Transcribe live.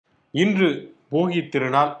இன்று போகி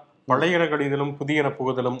திருநாள் பழையன கடிதலும் புதியன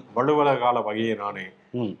புகுதலும் வலுவல கால வகையை நானே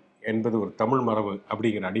என்பது ஒரு தமிழ் மரபு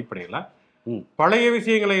அப்படிங்கிற அடிப்படையில பழைய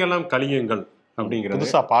விஷயங்களை எல்லாம் கழியுங்கள் அப்படிங்கிறது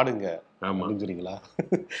பாடுங்க. ஆமா, சரிங்களா?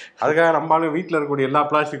 அதுக்காக நம்மளால வீட்டில் இருக்கக்கூடிய எல்லா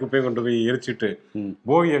பிளாஸ்டிக் குப்பையும் கொண்டு போய் எரிச்சிட்டு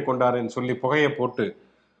போகியை கொண்டாருன்னு சொல்லி புகையை போட்டு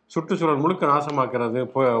சுற்றுச்சூழல் முழுக்க நாசமாக்குறது,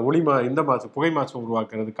 இந்த மாசம் புகை மாசம்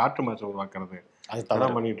உருவாக்குறது, காற்று மாசம் உருவாக்குறது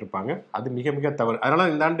அதெல்லாம் பண்ணிட்டு இருப்பாங்க. அது மிக மிக தவறு. அதனால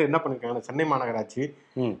இந்த ஆண்டு என்ன பண்ணிருக்காங்க, சென்னை மாநகராட்சி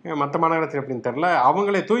மற்ற மாநகராட்சி அப்படின்னு தெரியல,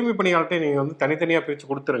 அவங்களே தூய்மை பணியாளர்கிட்ட நீங்க வந்து தனித்தனியா பிரிச்சு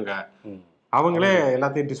கொடுத்துருங்க, அவங்களே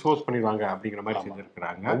எல்லாத்தையும் டிஸ்போஸ் பண்ணிடுவாங்க அப்படிங்கிற மாதிரி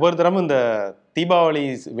செஞ்சிருக்கிறாங்க. ஒவ்வொரு தரமும் இந்த தீபாவளி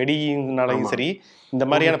வெடியினாலையும் சரி, இந்த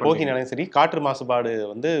மாதிரியான போகினாலையும் சரி, காற்று மாசுபாடு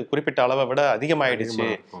வந்து குறிப்பிட்ட அளவை விட அதிகமாயிடுச்சு.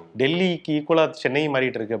 டெல்லிக்கு ஈக்குவலா சென்னை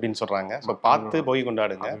மாறிட்டு இருக்கு அப்படின்னு சொல்றாங்க. ஸோ பார்த்து போகி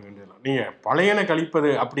கொண்டாடுங்க. நீங்க பழையன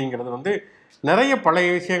கழிப்பது அப்படிங்கிறது வந்து நிறைய பழைய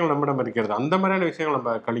விஷயங்கள் நம்மிடம் இருக்கிறது. அந்த மாதிரியான விஷயங்கள்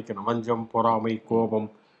நம்ம கழிக்கணும். வஞ்சம், பொறாமை, கோபம்,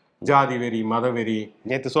 ஜாதி வெறி, மதவெறி.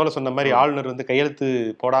 நேற்று சொன்ன மாதிரி ஆளுநர் வந்து கையெழுத்து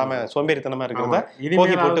போடாம சோம்பேறித்தனமா இருக்கிறத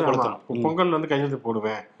பொங்கல் வந்து கையெழுத்து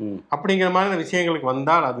போடுவேன் அப்படிங்கிற மாதிரி விஷயங்களுக்கு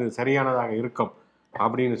வந்தால் அது சரியானதாக இருக்கும்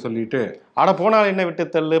அப்படின்னு சொல்லிட்டு, போனால் என்ன விட்டு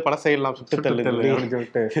தள்ளு, பழசையெல்லாம் சுட்டு தள்ளு அப்படின்னு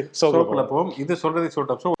சொல்லிட்டு சோக்குள்ள போவோம். இது சொல்றதை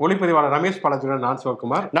சொல்லிட்டோம். ஒளிப்பதிவாளர் ரமேஷ் பாலாஜியுடன் நான்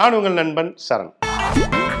சிவகுமார், நான் உங்கள் நண்பன் சரண்.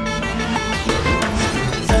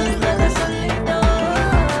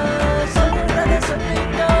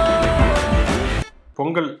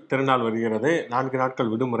 பொங்கல் திருநாள் வருகிறது. 4 நாட்கள்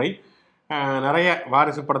விடுமுறை. நிறைய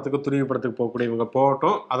வாரிசு படத்துக்கு, துணிவு படத்துக்கு போகக்கூடியவங்க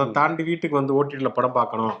போகட்டும். அதை தாண்டி வீட்டுக்கு வந்து ஓடிடியில் படம்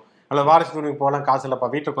பார்க்கணும், அல்லது வாரிசு துணிவு போகலாம், காசு இல்லைப்பா,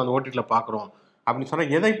 வீட்டுக்கு வந்து ஓடிடியில் பார்க்குறோம் அப்படின்னு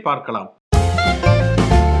சொன்னால் எதை பார்க்கலாம்?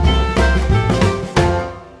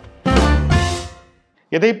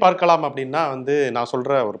 எதை பார்க்கலாம் அப்படின்னா வந்து நான்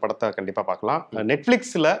சொல்கிற ஒரு படத்தை கண்டிப்பாக பார்க்கலாம்.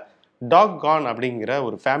 நெட்ஃப்ளிக்ஸில் டாக் கான் அப்படிங்கிற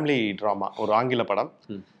ஒரு ஃபேமிலி ட்ராமா, ஒரு ஆங்கில படம்.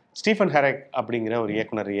 ஸ்டீஃபன் ஹெரக் அப்படிங்கிற ஒரு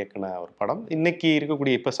இயக்குன ஒரு படம். இன்னைக்கு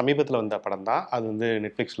இருக்கக்கூடிய இப்போ சமீபத்தில் வந்த படம் தான் அது. வந்து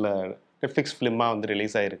நெட்ஃப்ளிக்ஸ் ஃபிலிமாக வந்து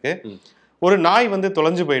ரிலீஸ் ஆகிருக்கு. ஒரு நாய் வந்து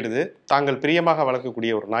தொலைஞ்சு போயிடுது. தாங்கள் பிரியமாக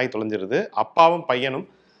வளர்க்கக்கூடிய ஒரு நாய் தொலைஞ்சிருது. அப்பாவும் பையனும்,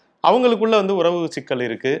 அவங்களுக்குள்ள வந்து உறவு சிக்கல்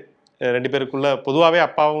இருக்குது. 2 பேருக்குள்ள பொதுவாகவே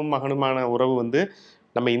அப்பாவும் மகனுமான உறவு வந்து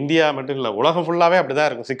நம்ம இந்தியா மட்டும் இல்லை, உலகம் ஃபுல்லாகவே அப்படி தான்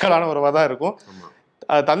இருக்கும், சிக்கலான உறவாக தான் இருக்கும்.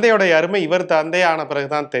 தந்தையோடைய அருமை இவர் தந்தையான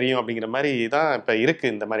பிறகுதான் தெரியும் அப்படிங்கிற மாதிரி தான் இப்போ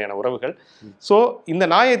இருக்குது இந்த மாதிரியான உறவுகள். ஸோ இந்த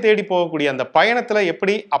நாயை தேடி போகக்கூடிய அந்த பயணத்தில்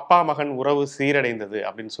எப்படி அப்பா மகன் உறவு சீரடைந்தது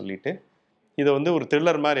அப்படின்னு சொல்லிட்டு இதை வந்து ஒரு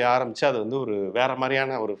த்ரில்லர் மாதிரி ஆரம்பித்து அது வந்து ஒரு வேற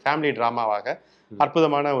மாதிரியான ஒரு ஃபேமிலி ட்ராமாவாக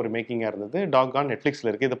அற்புதமான ஒரு மேக்கிங்காக இருந்தது. டாக் கான்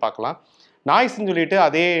நெட்ஃப்ளிக்ஸில் இருக்குது, இது பார்க்கலாம். நாய்ஸ்ன்னு சொல்லிட்டு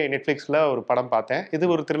அதே நெட்ஃப்ளிக்ஸில் ஒரு படம் பார்த்தேன்.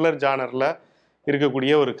 இது ஒரு த்ரில்லர் ஜானரில்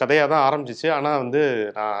இருக்கக்கூடிய ஒரு கதையாக தான் ஆரம்பிச்சிச்சு. ஆனால் வந்து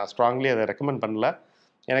நான் ஸ்ட்ராங்லி அதை ரெக்கமெண்ட் பண்ணல.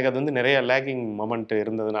 எனக்கு அது வந்து நிறைய லேக்கிங் மொமெண்ட்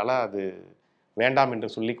இருந்ததுனால அது வேண்டாம் என்று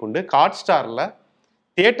சொல்லிக்கொண்டு, ஹாட்ஸ்டாரில்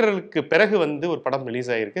தியேட்டருக்கு பிறகு வந்து ஒரு படம்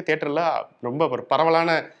ரிலீஸ் ஆகிருக்கு. தியேட்டரில் ரொம்ப ஒரு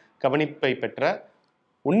பரவலான கவனிப்பை பெற்ற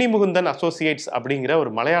உன்னிமுகுந்தன் அசோசியேட்ஸ் அப்படிங்கிற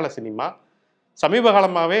ஒரு மலையாள சினிமா. சமீப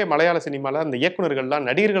காலமாகவே மலையாள சினிமாவில் அந்த இயக்குநர்கள்லாம்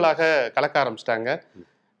நடிகர்களாக கலக்க ஆரம்பிச்சிட்டாங்க.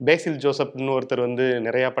 பேசில் ஜோசப்னு ஒருத்தர் வந்து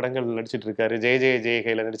நிறையா படங்கள் நடிச்சிட்டு இருக்காரு.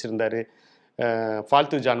 ஜெயகையில் நடிச்சிருந்தாரு.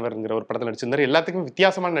 ஃபால்த்து ஜான்வர்ங்கிற ஒரு படத்தில் நடிச்சிருந்தாரு. எல்லாத்துக்கும்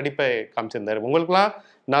வித்தியாசமான நடிப்பை காமிச்சிருந்தாரு. உங்களுக்குலாம்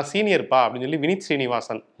நான் சீனியர்ப்பா அப்படின்னு சொல்லி வினித்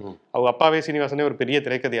ஸ்ரீனிவாசன், அவங்க அப்பாவே ஸ்ரீனிவாசனே ஒரு பெரிய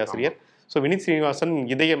திரைக்கதை ஆசிரியர். ஸோ வினித் ஸ்ரீனிவாசன்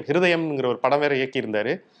ஹிருதயம்ங்கிற ஒரு படம் வேற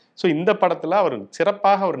இயக்கியிருந்தாரு. ஸோ இந்த படத்தில் அவர்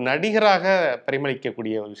சிறப்பாக ஒரு நடிகராக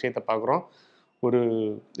பரிமளிக்கக்கூடிய ஒரு விஷயத்தை பார்க்குறோம்.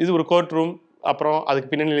 இது ஒரு கோர்ட் ரூம், அப்புறம்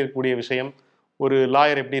அதுக்கு பின்னணியில் இருக்கக்கூடிய விஷயம், ஒரு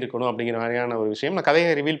லாயர் எப்படி இருக்கணும் அப்படிங்கிற மாதிரியான ஒரு விஷயம். நான்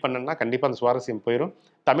கதையை ரிவீல் பண்ணேன்னா கண்டிப்பாக அந்த சுவாரஸ்யம் போயிடும்.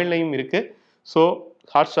 தமிழ்லையும் இருக்குது. ஸோ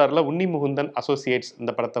ஹாட்ஸ்டாரில் உன்னிமுகுந்தன் அசோசியேட்ஸ்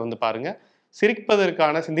இந்த படத்தை வந்து பாருங்கள்.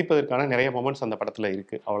 சிரிப்பதற்கான, சிந்திப்பதற்கான நிறைய மொமெண்ட்ஸ் அந்த படத்தில்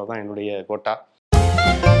இருக்குது. அவ்வளோதான் என்னுடைய கோட்டா.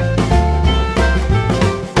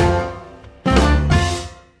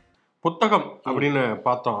 புத்தகம் அப்படின்னு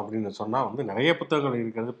பார்த்தோம் அப்படின்னு சொன்னால் வந்து நிறைய புத்தகங்கள்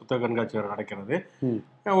இருக்கிறது. புத்தக கண்காட்சி வேறு நடக்கிறது.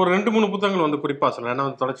 ஒரு 2-3 புத்தகங்கள் வந்து குறிப்பாக சொல்லலாம். ஏன்னா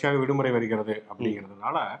வந்து தொடர்ச்சியாக விடுமுறை வருகிறது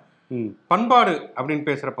அப்படிங்கிறதுனால பண்பாடு அப்படின்னு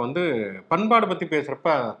பேசுகிறப்ப வந்து பண்பாடு பற்றி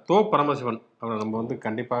பேசுகிறப்ப பரமசிவன் அவரை நம்ம வந்து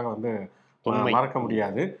கண்டிப்பாக வந்து மறக்க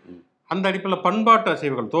முடியாது. அந்த அடிப்படையில் பண்பாட்டு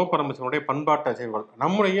அசைவுகள், பரமசிவனுடைய பண்பாட்டு அசைவுகள்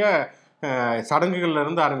நம்முடைய சடங்குகள்ல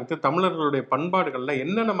இருந்து ஆரம்பித்து தமிழர்களுடைய பண்பாடுகளில்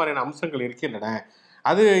என்னென்ன மாதிரியான அம்சங்கள் இருக்கின்றன,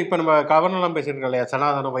 அது இப்போ நம்ம கவர்னெல்லாம் பேசியிருக்கோம் இல்லையா,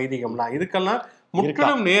 சனாதனம், வைதிகம்லாம், இதுக்கெல்லாம்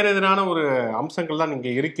முற்றிலும் நேரெதிரான ஒரு அம்சங்கள் தான்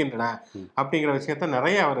இங்கே இருக்கின்றன அப்படிங்கிற விஷயத்த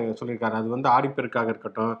நிறைய அவர் சொல்லியிருக்காரு. அது வந்து ஆடிப்பெருக்காக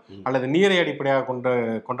இருக்கட்டும், அல்லது நீரை அடிப்படையாக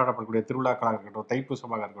கொண்டாடப்படக்கூடிய திருவிழாக்களாக இருக்கட்டும்,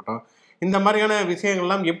 தைப்பூசமாக இருக்கட்டும், இந்த மாதிரியான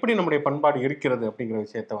விஷயங்கள்லாம் எப்படி நம்முடைய பண்பாடு இருக்கிறது அப்படிங்கிற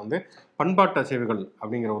விஷயத்த வந்து பண்பாட்டு அசைவுகள்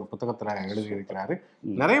அப்படிங்கிற ஒரு புத்தகத்தில் எழுதியிருக்கிறாரு.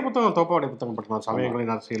 நிறைய புத்தகம் தோப்பாவுடைய புத்தகம் படிக்கலாம்.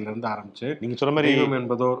 சமயங்களின் அரசியல்ல இருந்து ஆரம்பிச்சு நீங்க சொல்ற மாதிரி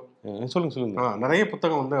என்பதோர் சொல்லுங்க நிறைய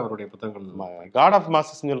புத்தகம் வந்து அவருடைய புத்தகங்கள். காட் ஆஃப்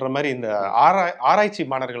மாஸ்டர்ஸ் சொல்ற மாதிரி இந்த ஆராய்ச்சி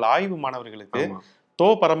மாணவர்கள், ஆய்வு மாணவர்களுக்கு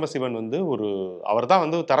பரமசிவன் வந்து அவர் தான்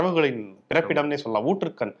வந்து தரவுகளின் பிறப்பிடம்னே சொல்லலாம்,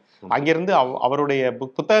 ஊற்றுக்கண். அங்கிருந்து அவருடைய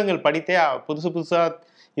புத்தகங்கள் படித்தே புதுசு புதுசா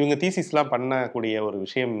இவங்க தீசிஸ்லாம் பண்ணக்கூடிய ஒரு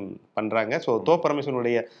விஷயம் பண்றாங்க. ஸோ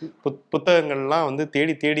பரமேஸ்வரனுடைய புத்தகங்கள்லாம் வந்து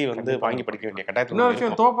தேடி தேடி வந்து வாங்கி படிக்க வேண்டிய கட்டாயத்தில். இன்னொரு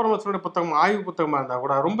விஷயம், பரமேஸ்வரனுடைய புத்தகம் ஆய்வு புத்தகமா இருந்தா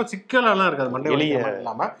கூட ரொம்ப சிக்கலெல்லாம் இருக்காது, மண்டை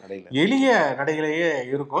இல்லாம எளிய நடையிலேயே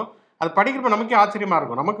இருக்கும். அது படிக்கிறப்ப நமக்கே ஆச்சரியமா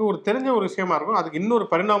இருக்கும், நமக்கு ஒரு தெரிஞ்ச ஒரு விஷயமா இருக்கும், அதுக்கு இன்னொரு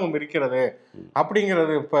பரிணாமம் இருக்கிறது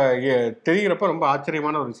அப்படிங்கிறது இப்ப தெரிகிறப்ப ரொம்ப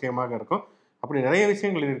ஆச்சரியமான ஒரு விஷயமாக இருக்கும். அப்படி நிறைய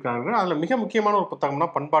விஷயங்கள் இருக்காங்க. அதுல மிக முக்கியமான ஒரு புத்தகம்னா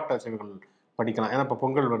பண்பாட்டு ஆசிரியர்கள் படிக்கலாம். ஏன்னா இப்ப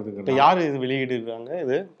பொங்கல் வருதுங்க. யாரு இது வெளியிடுறாங்க?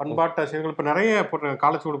 இது பண்பாட்டு ஆசிரியர்கள் இப்ப நிறைய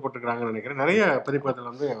காலச்சூடு போட்டுருக்காங்கன்னு நினைக்கிறேன். நிறைய பதிப்பகத்தில்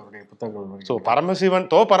வந்து அவருடைய புத்தகங்கள். ஸோ பரமசிவன்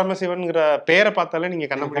பரமசிவன்ங்கிற பேரை பார்த்தாலே நீங்க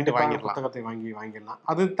கண்ண மூடிட்டு வாங்கிடலாம், புத்தகத்தை வாங்கிடலாம்.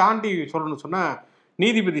 அது தாண்டி சொல்லணும்னு சொன்னா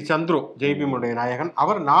நீதிபதி சந்துரு, ஜெய்பீமுடைய நாயகன்,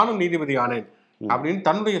 அவர் நானும் நீதிபதி ஆனேன் அப்படின்னு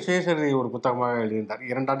தன்னுடைய சுயசரிதை ஒரு புத்தகமாக எழுதியிருந்தார்.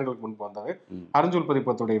 2 ஆண்டுகளுக்கு முன்பு வந்தது. அருஞ்சொல்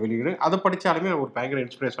பதிப்பகத்துடைய வெளியீடு. அதை படிச்சாலுமே ஒரு பயங்கர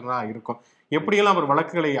இன்ஸ்பிரேஷனா இருக்கும். எப்படியெல்லாம் அவர்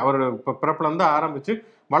வழக்குகளை அவர் பிறப்புல இருந்து ஆரம்பிச்சு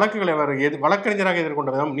வழக்குகளை அவர் வழக்கறிஞராக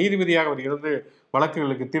எதிர்கொண்ட விதம், நீதிபதியாக அவர் இருந்து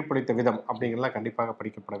வழக்குகளுக்கு தீர்ப்பளித்த விதம் அப்படிங்கிறலாம் கண்டிப்பாக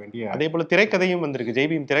படிக்கப்பட வேண்டிய. அதே போல திரைக்கதையும் வந்திருக்கு.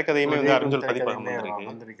 ஜெய்பீம் திரைக்கதையுமே வந்து அருஞ்சொல் பதிப்பகம்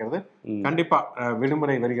வந்திருக்கிறது. கண்டிப்பா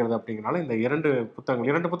விடுமுறை வருகிறது அப்படிங்கிறனால இந்த 2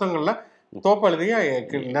 புத்தகங்கள்ல தோப்பு எழுதிய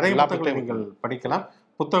நிறைய புத்தகங்களை நீங்கள் படிக்கலாம்.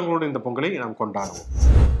 புத்தகங்களோடு இந்த பொங்கலை நாம் கொண்டாடுவோம்.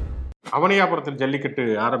 அவனியாபுரத்தில் ஜல்லிக்கட்டு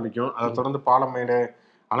ஆரம்பிக்கும். அதை தொடர்ந்து பாலமேடு,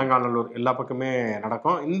 அலங்காநல்லூர் எல்லா பக்கமே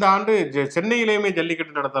நடக்கும். இந்த ஆண்டு சென்னையிலேயுமே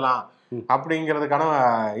ஜல்லிக்கட்டு நடத்தலாம் அப்படிங்கிறதுக்கான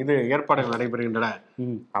ஏற்பாடுகள் நடைபெறுகின்றன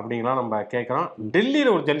அப்படிங்கலாம் நம்ம கேட்கிறோம்.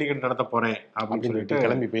 டெல்லியில ஒரு ஜல்லிக்கட்டு நடத்த போறேன் அப்படின்னு சொல்லிட்டு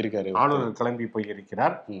கிளம்பி போயிருக்காரு ஆளுநர். கிளம்பி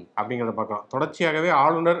போயிருக்கிறார் அப்படிங்கிறத பார்க்கலாம். தொடர்ச்சியாகவே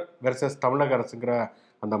ஆளுநர் வெர்சஸ் தமிழக அரசுங்கிற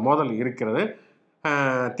அந்த மோதல் இருக்கிறது.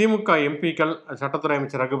 திமுக எம்பிக்கள், சட்டத்துறை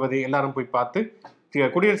அமைச்சர் ரகுபதி எல்லாரும் போய் பார்த்து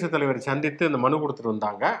குடியரசுத் தலைவரை சந்தித்து அந்த மனு கொடுத்துட்டு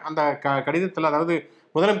வந்தாங்க. அந்த கடிதத்தில், அதாவது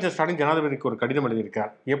முதலமைச்சர் ஸ்டாலின் ஜனாதிபதிக்கு ஒரு கடிதம்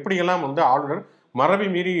எழுதியிருக்கிறார். எப்படியெல்லாம் வந்து ஆளுநர் மரபை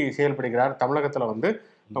மீறி செயல்படுகிறார், தமிழகத்துல வந்து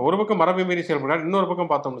ஒரு பக்கம் மரபை மீறி செயல்படுறார், இன்னொரு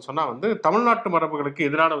பக்கம் பார்த்தோம்னு சொன்னா வந்து தமிழ்நாட்டு மரபுகளுக்கு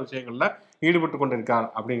எதிரான விஷயங்கள்ல ஈடுபட்டு கொண்டிருக்கார்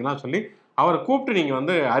அப்படிங்கலாம் சொல்லி அவரை கூப்பிட்டு நீங்க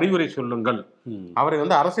வந்து அறிவுரை சொல்லுங்கள், அவரை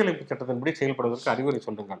வந்து அரசியலமைப்பு சட்டத்தின்படி செயல்படுவதற்கு அறிவுரை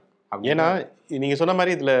சொல்லுங்கள். ஏன்னா நீங்க சொன்ன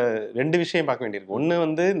மாதிரி இதுல 2 விஷயம் பார்க்க வேண்டியிருக்கு. ஒண்ணு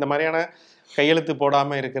வந்து இந்த மாதிரியான கையெழுத்து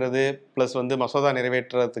போடாம இருக்கிறது, பிளஸ் வந்து மசோதா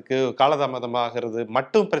நிறைவேற்றுறதுக்கு காலதாமதமாகிறது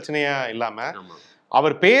மட்டும் பிரச்சனையா இல்லாம,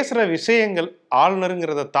 அவர் பேசுற விஷயங்கள்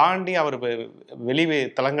ஆளுநருங்கிறத தாண்டி அவர் வெளி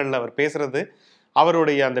தளங்கள்ல அவர் பேசுறது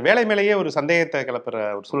அவருடைய அந்த வேலை மேலேயே ஒரு சந்தேகத்தை கிளப்புற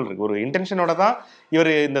ஒரு சூழல் இருக்கு. ஒரு இன்டென்ஷனோட தான் இவர்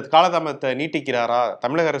இந்த காலதாமதத்தை நீட்டிக்கிறாரா,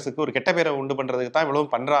 தமிழக அரசுக்கு ஒரு கெட்ட பேரை உண்டு பண்றதுக்கு தான்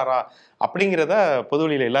இவ்வளவு பண்றாரா அப்படிங்கிறத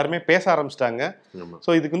பொதுவெளியில எல்லாருமே பேச ஆரம்பிச்சிட்டாங்க.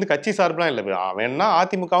 ஸோ இதுக்கு வந்து கட்சி சார்பெலாம் இல்லை, வேணா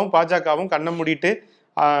அதிமுகவும் பாஜகவும் கண்ணை மூடிட்டு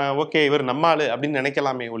ஓகே இவர் நம்மாளு அப்படின்னு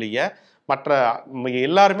நினைக்கலாமே ஒழிய, மற்ற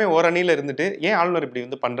எல்லாருமே ஓரணியில இருந்துட்டு ஏன் ஆளுநர் இப்படி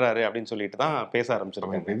வந்து பண்றாரு அப்படின்னு சொல்லிட்டு தான் பேச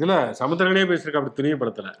ஆரம்பிச்சிருக்காங்க. இதுல சமுத்திரங்களே பேசிருக்க அப்படி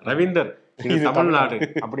துணியப்படுத்தல. ரவீந்தர் தமிழ்நாடு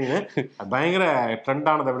அப்படின்னு பயங்கர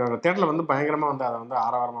ட்ரெண்டானது தேட்டர்ல வந்து பயங்கரமா வந்து அதை வந்து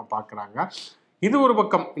ஆரவாரமா பாக்குறாங்க. இது ஒரு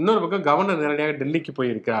பக்கம். இன்னொரு பக்கம் கவர்னர் நேரடியாக டெல்லிக்கு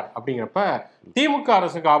போயிருக்கிறார் அப்படிங்கிறப்ப திமுக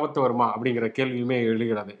அரசுக்கு ஆபத்து வருமா அப்படிங்கிற கேள்வியுமே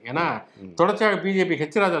எழுகிறது. ஏன்னா தொடர்ச்சியாக பிஜேபி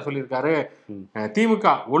ராஜா சொல்லியிருக்காரு,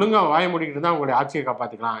 திமுக ஒழுங்கா வாய மூடிக்கிட்டு இருந்தா உங்களுடைய ஆட்சியை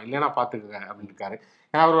காப்பாத்திக்கலாம், இல்லைன்னா பாத்துக்குங்க அப்படின்னு இருக்காரு.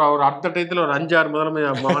 ஏன்னா அவர் அடுத்த டயத்துல ஒரு 5-6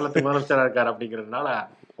 மாநிலத்துக்கு முதலமைச்சராக இருக்காரு அப்படிங்கிறதுனால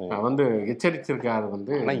வந்து எச்சரிச்சிருக்காரு.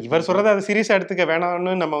 வந்து இவர் சொல்றது அது சீரியஸா எடுத்துக்க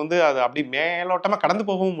வேணாம்னு நம்ம வந்து அது அப்படி மேலோட்டமா கடந்து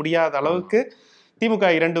போகவும் முடியாத அளவுக்கு திமுக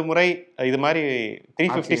 2 முறை இது மாதிரி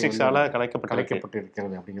 356 கலைக்கப்பட்டு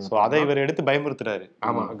இருக்கிறது அப்படிங்கிறது. அதை இவர் எடுத்து பயமுறுத்துறாரு.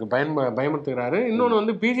 ஆமா, பயமுறுத்துகிறாரு. இன்னொன்னு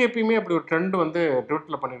வந்து பிஜேபியுமே அப்படி ஒரு ட்ரெண்ட் வந்து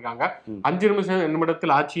ட்விட்டர்ல பண்ணிருக்காங்க. 5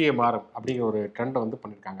 நிமிடத்தில் ஆட்சியே மாறும் அப்படிங்கிற ஒரு ட்ரெண்டை வந்து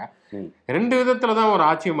பண்ணிருக்காங்க. 2 விதத்துலதான் ஒரு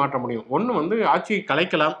ஆட்சியை மாற்ற முடியும். ஒண்ணு வந்து ஆட்சியை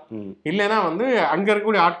கலைக்கலாம், இல்லைன்னா வந்து அங்க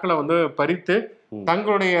இருக்கக்கூடிய ஆட்களை வந்து பறித்து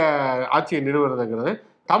தங்களுடைய ஆட்சியை நிறுவுறதுங்கிறது.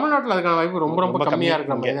 தமிழ்நாட்டில் அதுக்கான வாய்ப்பு ரொம்ப ரொம்ப கம்மியா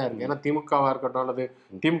இருக்கிற மாதிரி தான் இருக்கு. ஏன்னா திமுகவா இருக்கட்டும் அல்லது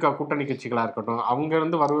திமுக கூட்டணி கட்சிகளா இருக்கட்டும், அவங்க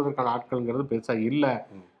இருந்து வருவதற்கான ஆட்கள்ங்கிறது பெருசா இல்லை.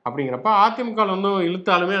 அப்படிங்கிறப்ப அதிமுக வந்து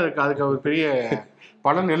இழுத்தாலுமே அதுக்கு ஒரு பெரிய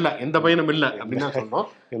பலன் இல்லை, எந்த பயனும் இல்லை அப்படின்னு தான் சொன்னோம்.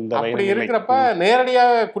 அப்படி இருக்கிறப்ப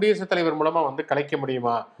நேரடியாக குடியரசுத் தலைவர் மூலமா வந்து கலைக்க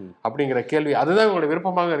முடியுமா அப்படிங்கிற கேள்வி, அதுதான் உங்களுடைய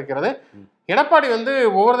விருப்பமாக இருக்கிறது. எடப்பாடி வந்து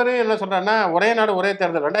ஒவ்வொரு தடவையும் என்ன சொல்றாருன்னா, ஒரே நாடு ஒரே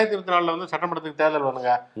தேர்தல், 2024 வந்து சட்டமன்றத்துக்கு தேர்தல்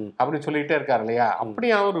வருங்க அப்படின்னு சொல்லிட்டே இருக்காரு இல்லையா.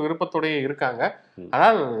 அப்படியான ஒரு விருப்பத்தோடய இருக்காங்க.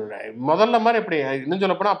 ஆனால் முதல்ல மாதிரி இப்படி இன்னும்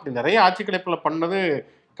சொல்ல போனா அப்படி நிறைய ஆட்சி கலைப்புல பண்ணது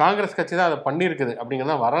காங்கிரஸ் கட்சி தான் அதை பண்ணியிருக்குது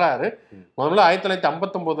அப்படிங்கிறத வரலாறு. முதல்ல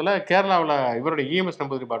 1959 கேரளாவில் இவருடைய இஎம்எஸ்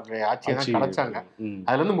நம்பூதிரி ஆட்சியை தான் கலைச்சாங்க.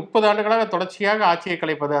 அதுல இருந்து 30 ஆண்டுகளாக தொடர்ச்சியாக ஆட்சியை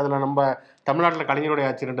கலைப்பது, அதுல நம்ம தமிழ்நாட்டில் கலைஞருடைய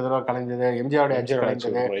ஆட்சி 2 தடவை கலைஞ்சது, எம்ஜிஆருடைய ஆட்சி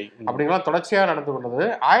கலைஞ்சது அப்படிங்கலாம் தொடர்ச்சியாக நடந்து கொண்டது.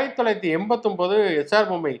 1989 எஸ்ஆர்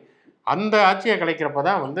பொம்மை அந்த ஆட்சியை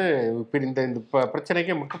கலைக்கிறப்பதான் வந்து இந்த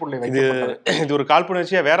பிரச்சனைக்கே முற்றுப்புள்ளி இது வைக்கப்பட்டது. இது ஒரு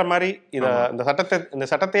காழ்ப்புணர்ச்சியா வேற மாதிரி இந்த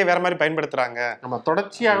சட்டத்தையே வேற மாதிரி பயன்படுத்துறாங்க. நம்ம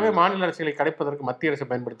தொடர்ச்சியாகவே மாநில அரசுகளை கலைப்பதற்கு மத்திய அரசு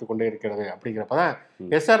பயன்படுத்தி கொண்டே இருக்கிறது அப்படிங்கிறப்பதான்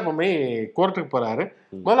எஸ்ஆர் பொம்மை கோர்ட்டுக்கு போறாரு.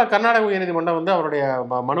 முதல்ல கர்நாடக உயர்நீதிமன்றம் வந்து அவருடைய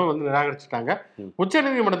மனுவை வந்து நிராகரிச்சுட்டாங்க. உச்ச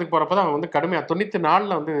நீதிமன்றத்துக்கு போறப்பதான் அவங்க வந்து கடுமையா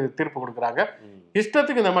 94 வந்து தீர்ப்பு கொடுக்குறாங்க.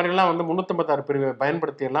 இஷ்டத்துக்கு இந்த மாதிரி எல்லாம் வந்து 356 பிரிவை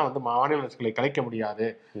பயன்படுத்தி எல்லாம் வந்து மாநில அரசுகளை கலைக்க முடியாது.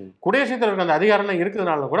 குடியரசுத் தலைவருக்கு அந்த அதிகாரம்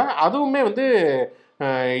இருக்கிறதுனால கூட அதுவுமே வந்து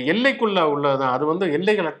எல்லைக்குள்ள உள்ளதுதான், அது வந்து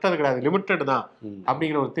எல்லைகள் அற்றது கிடையாது, லிமிட்டட் தான்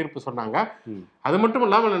அப்படிங்கிற ஒரு தீர்ப்பு சொன்னாங்க. அது மட்டும்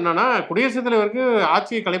இல்லாமல் என்னன்னா, குடியரசுத் தலைவருக்கு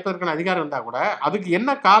ஆட்சியை கலைப்பதற்கான அதிகாரம் இருந்தா கூட அதுக்கு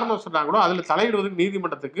என்ன காரணம் சொன்னாங்களோ அதுல தலையிடுவதற்கு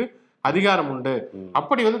நீதிமன்றத்துக்கு அதிகாரம் உண்டு.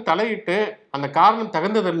 அப்படி வந்து தலையிட்டு அந்த காரணம்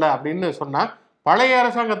தகுந்ததில்லை அப்படின்னு சொன்னா பழைய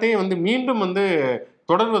அரசாங்கத்தையும் வந்து மீண்டும் வந்து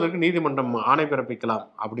தொடர்வதற்கு நீதிமன்றம் ஆணை பிறப்பிக்கலாம்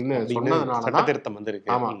அப்படின்னு சொன்னதுனாலதான் திருத்தம் வந்திருக்கு.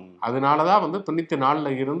 ஆமா, அதனாலதான் வந்து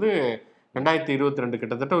 94 இருந்து 2022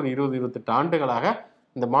 கிட்டத்தட்ட ஒரு 20-28 ஆண்டுகளாக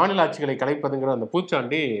இந்த மாநில ஆட்சிகளை கலைப்பதுங்கிற அந்த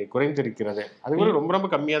பூச்சாண்டி குறைந்திருக்கிறது. அது கூட ரொம்ப ரொம்ப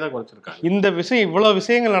கம்மியா தான் குறைச்சிருக்காங்க. இந்த விஷயம் இவ்வளவு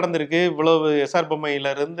விஷயங்கள் நடந்திருக்கு, இவ்வளவு எஸ்ஆர்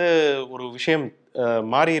பொம்மையில இருந்து ஒரு விஷயம்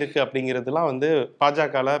மாறி இருக்கு அப்படிங்கிறதுலாம் வந்து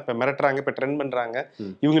பாஜகல இப்ப மிரட்டுறாங்க, இப்ப ட்ரெண்ட் பண்றாங்க.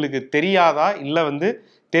 இவங்களுக்கு தெரியாதா, இல்ல வந்து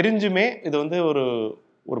தெரிஞ்சுமே இது வந்து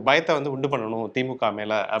ஒரு பயத்தை வந்து உண்டு பண்ணணும் திமுக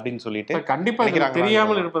மேல அப்படின்னு சொல்லிட்டு கண்டிப்பா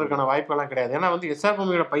தெரியாமல் இருப்பதற்கான வாய்ப்பு எல்லாம் கிடையாது. ஏன்னா வந்து எஸ்ஆர்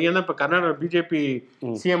பொம்மையோட பையன் தான் இப்ப கர்நாடக பிஜேபி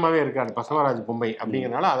சிஎம்மாவே இருக்காரு, பசவராஜ் பொம்மை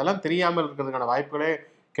அப்படிங்கிறதுனால அதெல்லாம் தெரியாமல் இருக்கிறதுக்கான வாய்ப்புகளே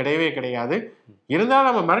கிடையவே கிடையாது. இருந்தாலும்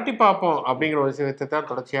நம்ம மிரட்டி பார்ப்போம் அப்படிங்கிற ஒரு விஷயத்தை தான்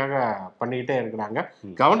தொடர்ச்சியாக பண்ணிக்கிட்டே இருக்கிறாங்க.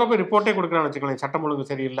 கவர்னர் போய் ரிப்போர்ட்டே கொடுக்குறான்னு வச்சுக்கோங்களேன், சட்டம் ஒழுங்கு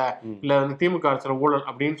சரியில்லை, இல்லை வந்து திமுக அரசுல ஊழல்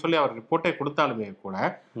அப்படின்னு சொல்லி அவர் ரிப்போர்ட்டே கொடுத்தாலுமே கூட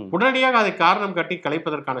உடனடியாக அதை காரணம் காட்டி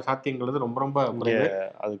கலைப்பதற்கான சாத்தியங்கள் ரொம்ப ரொம்ப குறைவு.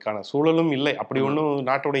 அதுக்கான சூழலும் இல்லை. அப்படி ஒன்றும்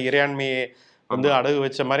நாட்டுடைய இறையாண்மையை வந்து அடகு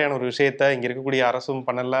வச்ச மாதிரியான ஒரு விஷயத்த இங்க இருக்கக்கூடிய அரசும்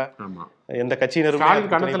பண்ணல. எந்த கட்சியினரும்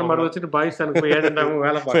கணத்துல மறு வச்சுட்டு பாகிஸ்தானுக்கு ஏஜெண்டாவும்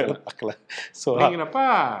வேலை பார்க்கல. அப்படிங்கிறப்ப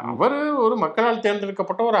அவரு ஒரு மக்களால்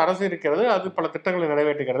தேர்ந்தெடுக்கப்பட்ட ஒரு அரசு இருக்கிறது, அது பல திட்டங்களை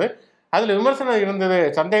நிறைவேற்றுகிறது. அதுல விமர்சனம் இருந்தது,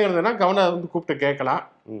 சந்தேகம் இருந்ததுன்னா கவர்னர் வந்து கூப்பிட்டு கேட்கலாம்,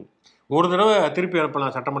 ஒரு தடவை திருப்பி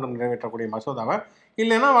அனுப்பலாம் சட்டமன்றம் நிறைவேற்றக்கூடிய மசோதாவை.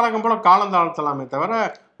 இல்லைன்னா வழக்கம் போல காலம் தாழ்த்தலாமே தவிர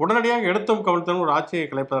உடனடியாக எடுத்தும் கவிழ்த்தும் ஒரு ஆட்சியை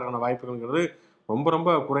கலைப்பதற்கான வாய்ப்புகள்ங்கிறது ரொம்ப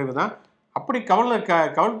ரொம்ப குறைவு தான். அப்படி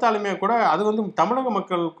கவிழ்த்தாலுமே கூட அது வந்து தமிழக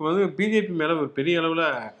மக்களுக்கு வந்து பிஜேபி மேல ஒரு பெரிய அளவுல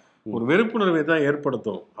ஒரு வெறுப்புணர்வை தான்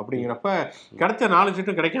ஏற்படுத்தும். அப்படிங்கிறப்ப கிடைச்ச 4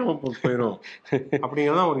 சீட்டும் கிடைக்காம போயிடும்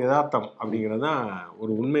அப்படிங்கிறதான் ஒரு யதார்த்தம், அப்படிங்கிறது தான்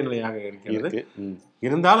ஒரு உண்மை நிலையாக இருக்கிறது.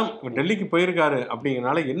 இருந்தாலும் டெல்லிக்கு போயிருக்காரு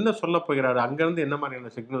அப்படிங்கிறனால என்ன சொல்ல போகிறாரு, அங்கிருந்து என்ன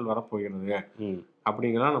மாதிரியான சிக்னல் வரப்போகிறது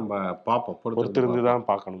அப்படிங்கிறத நம்ம பார்ப்போம், பொறுத்திருந்து தான்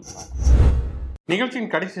பார்க்கணும்.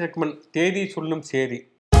 நிகழ்ச்சியின் கடைசி செக்மெண்ட் தேதி சொல்லும் சேதி.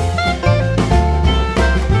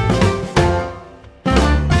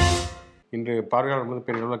 இன்று பார்வையாளர்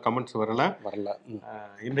பெரிய அளவில் கமெண்ட்ஸ் வரல.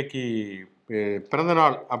 இன்றைக்கு பிறந்த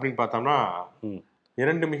நாள் அப்படின்னு பார்த்தோம்னா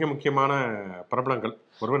 2 மிக முக்கியமான பிரபலங்கள்.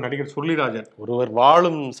 ஒருவர் நடிகர் சுள்ளிராஜன், ஒருவர்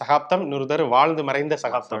வாழும் சகாப்தம், இன்னொருத்தர் வாழ்ந்து மறைந்த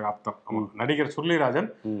சகாப்தம். நடிகர் சுள்ளிராஜன்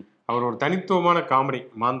அவர் ஒரு தனித்துவமான காமெடி,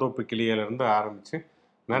 மாந்தோப்பு கிளியில இருந்து ஆரம்பிச்சு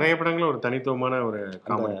நிறைய படங்களும் ஒரு தனித்துவமான ஒரு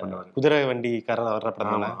காமெடி பண்ணுவார். குதிரை வண்டிக்காரர் வர்ற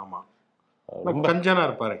படம். ஆமா, ரொம்ப கஞ்சனா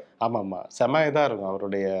இருப்பாரு. ஆமா, செம இதா இருக்கும்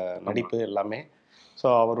அவருடைய நடிப்பு எல்லாமே. ஸோ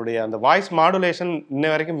அவருடைய அந்த வாய்ஸ் மாடுலேஷன் இன்ன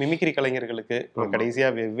வரைக்கும் மிமிக்ரி கலைஞர்களுக்கு கடைசியா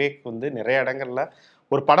விவேக் வந்து நிறைய இடங்கள்ல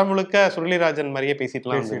ஒரு படம் முழுக்க சுருளிராஜன் மாதிரியே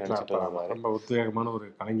பேசிட்டுலாம் ரொம்ப உத்வேகமான ஒரு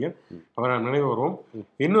கலைஞர். அவரை நினைவு வருவோம்.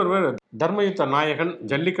 இன்னொருவர் தர்மயுத்த நாயகன்,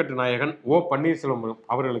 ஜல்லிக்கட்டு நாயகன் ஓ பன்னீர்செல்வம்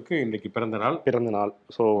அவர்களுக்கு இன்றைக்கு பிறந்த நாள்.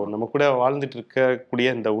 ஸோ நம்ம கூட வாழ்ந்துட்டு இருக்கக்கூடிய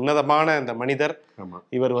இந்த உன்னதமான இந்த மனிதர்,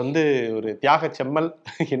 இவர் வந்து ஒரு தியாக செம்மல்.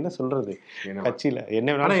 என்ன சொல்றது, கட்சியில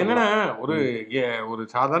என்னன்னா ஒரு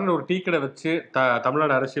சாதாரண ஒரு டீ கடை வச்சு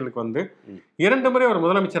தமிழ்நாடு அரசியலுக்கு வந்து 2 முறை ஒரு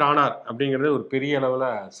முதலமைச்சர் ஆனார் அப்படிங்கிறது ஒரு பெரிய அளவுல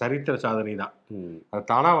சரித்திர சாதனை தான். அது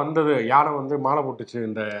தானா வந்தது. யானை வந்து மாலை போட்டுச்சு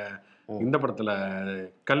இந்த படத்துல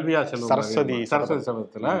கல்வியா செல்வம் சரஸ்வதி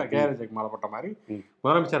சபதத்துல கேஆர்ஜேக்கு மாலை போட்ட மாதிரி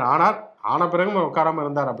முதலமைச்சர் ஆன பிறகு உட்காராம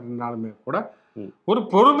இருந்தார். அப்படின்னாலுமே கூட ஒரு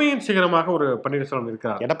பொறுமையின் சிகரமாக ஒரு பன்னீர்செல்வம்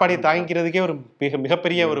இருக்கிறார். எடப்பாடி தாங்கிக்கிறதுக்கே ஒரு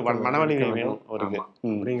மிகப்பெரிய ஒரு மனவழி வேணும்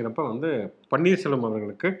அப்படிங்கிறப்ப வந்து பன்னீர்செல்வம்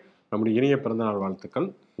அவர்களுக்கு நம்முடைய இனிய பிறந்தநாள் வாழ்த்துக்கள்.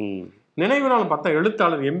 நினைவு நாள் பார்த்தா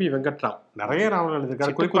எழுத்தாளர் எம்பி வெங்கட்ராம் நிறைய நாவல்கள்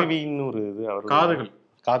எழுதியிருக்காரு.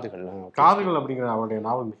 காதுகள் அப்படிங்கிற அவருடைய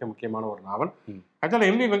நாவல் மிக முக்கியமான ஒரு நாவல். ஆக்சுவலா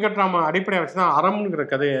எம்பி வெங்கட்ராம அடிப்படையாக வச்சுதான் அறம்ங்கிற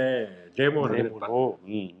கதையை ஜெயமோகன் எழுதியிருப்பார்.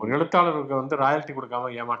 ஒரு எழுத்தாளருக்கு வந்து ராயல்ட்டி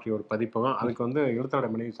கொடுக்காம ஏமாற்றிய ஒரு பதிப்பகம், அதுக்கு வந்து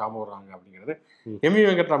எழுத்தாளர் மனைவி சாபம் வர்றாங்க அப்படிங்கிறது எம்பி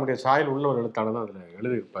வெங்கட்ராமுடைய சாயல் உள்ள ஒரு எழுத்தாளர் தான் அதுல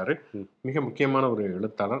எழுதியிருப்பாரு. மிக முக்கியமான ஒரு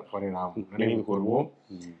எழுத்தாளர், அவரை நாம் நினைவு கூறுவோம்.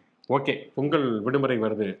 ஓகே, பொங்கல் விடுமுறை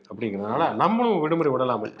வருது அப்படிங்கிறதுனால நம்மளும் விடுமுறை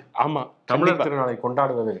விடலாமே. ஆமா, தமிழர் திருநாளை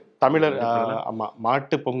கொண்டாடுவது தமிழர். ஆமா,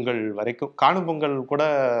 மாட்டு பொங்கல் வரைக்கும் காணும் பொங்கல் கூட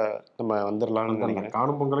நம்ம வந்துடலாம்.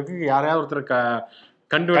 காணும் பொங்கலுக்கு யாரையாவது ஒருத்தர்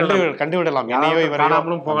கண்டுவிடலாம். என்னையோ இவரையோ.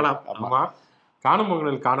 காணாமலும் போகலாம். ஆமா. ஆமா, காணும்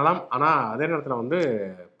பொங்கலில் காணலாம். ஆனா அதே நேரத்துல வந்து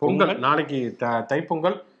பொங்கல் நாளைக்கு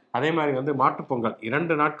தைப்பொங்கல், அதே மாதிரி வந்து மாட்டுப் பொங்கல்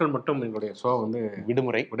 2 நாட்கள் மட்டும் எங்களுடைய ஷோ வந்து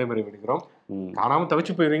விடுமுறை விடுகிறோம். காணாம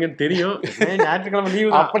தவிச்சு போயிருவீங்கன்னு தெரியும். ஞாயிற்றுக்கிழமை லீவு.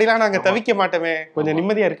 அப்படிலாம் நாங்க தவிக்க மாட்டோமே, கொஞ்சம்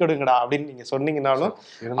நிம்மதியா இருக்க விடுங்கடா அப்படின்னு நீங்க சொன்னீங்கன்னாலும்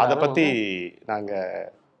அதை பத்தி நாங்க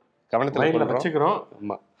கவனத்துல வச்சுக்கிறோம்.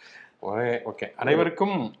 ஆமா, ஓகே.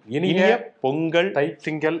 அனைவருக்கும் இனிய பொங்கல்,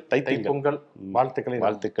 தைப்பொங்கல் வாழ்த்துக்களை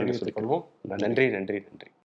தெரிவித்துக் கொள்வோம். நன்றி.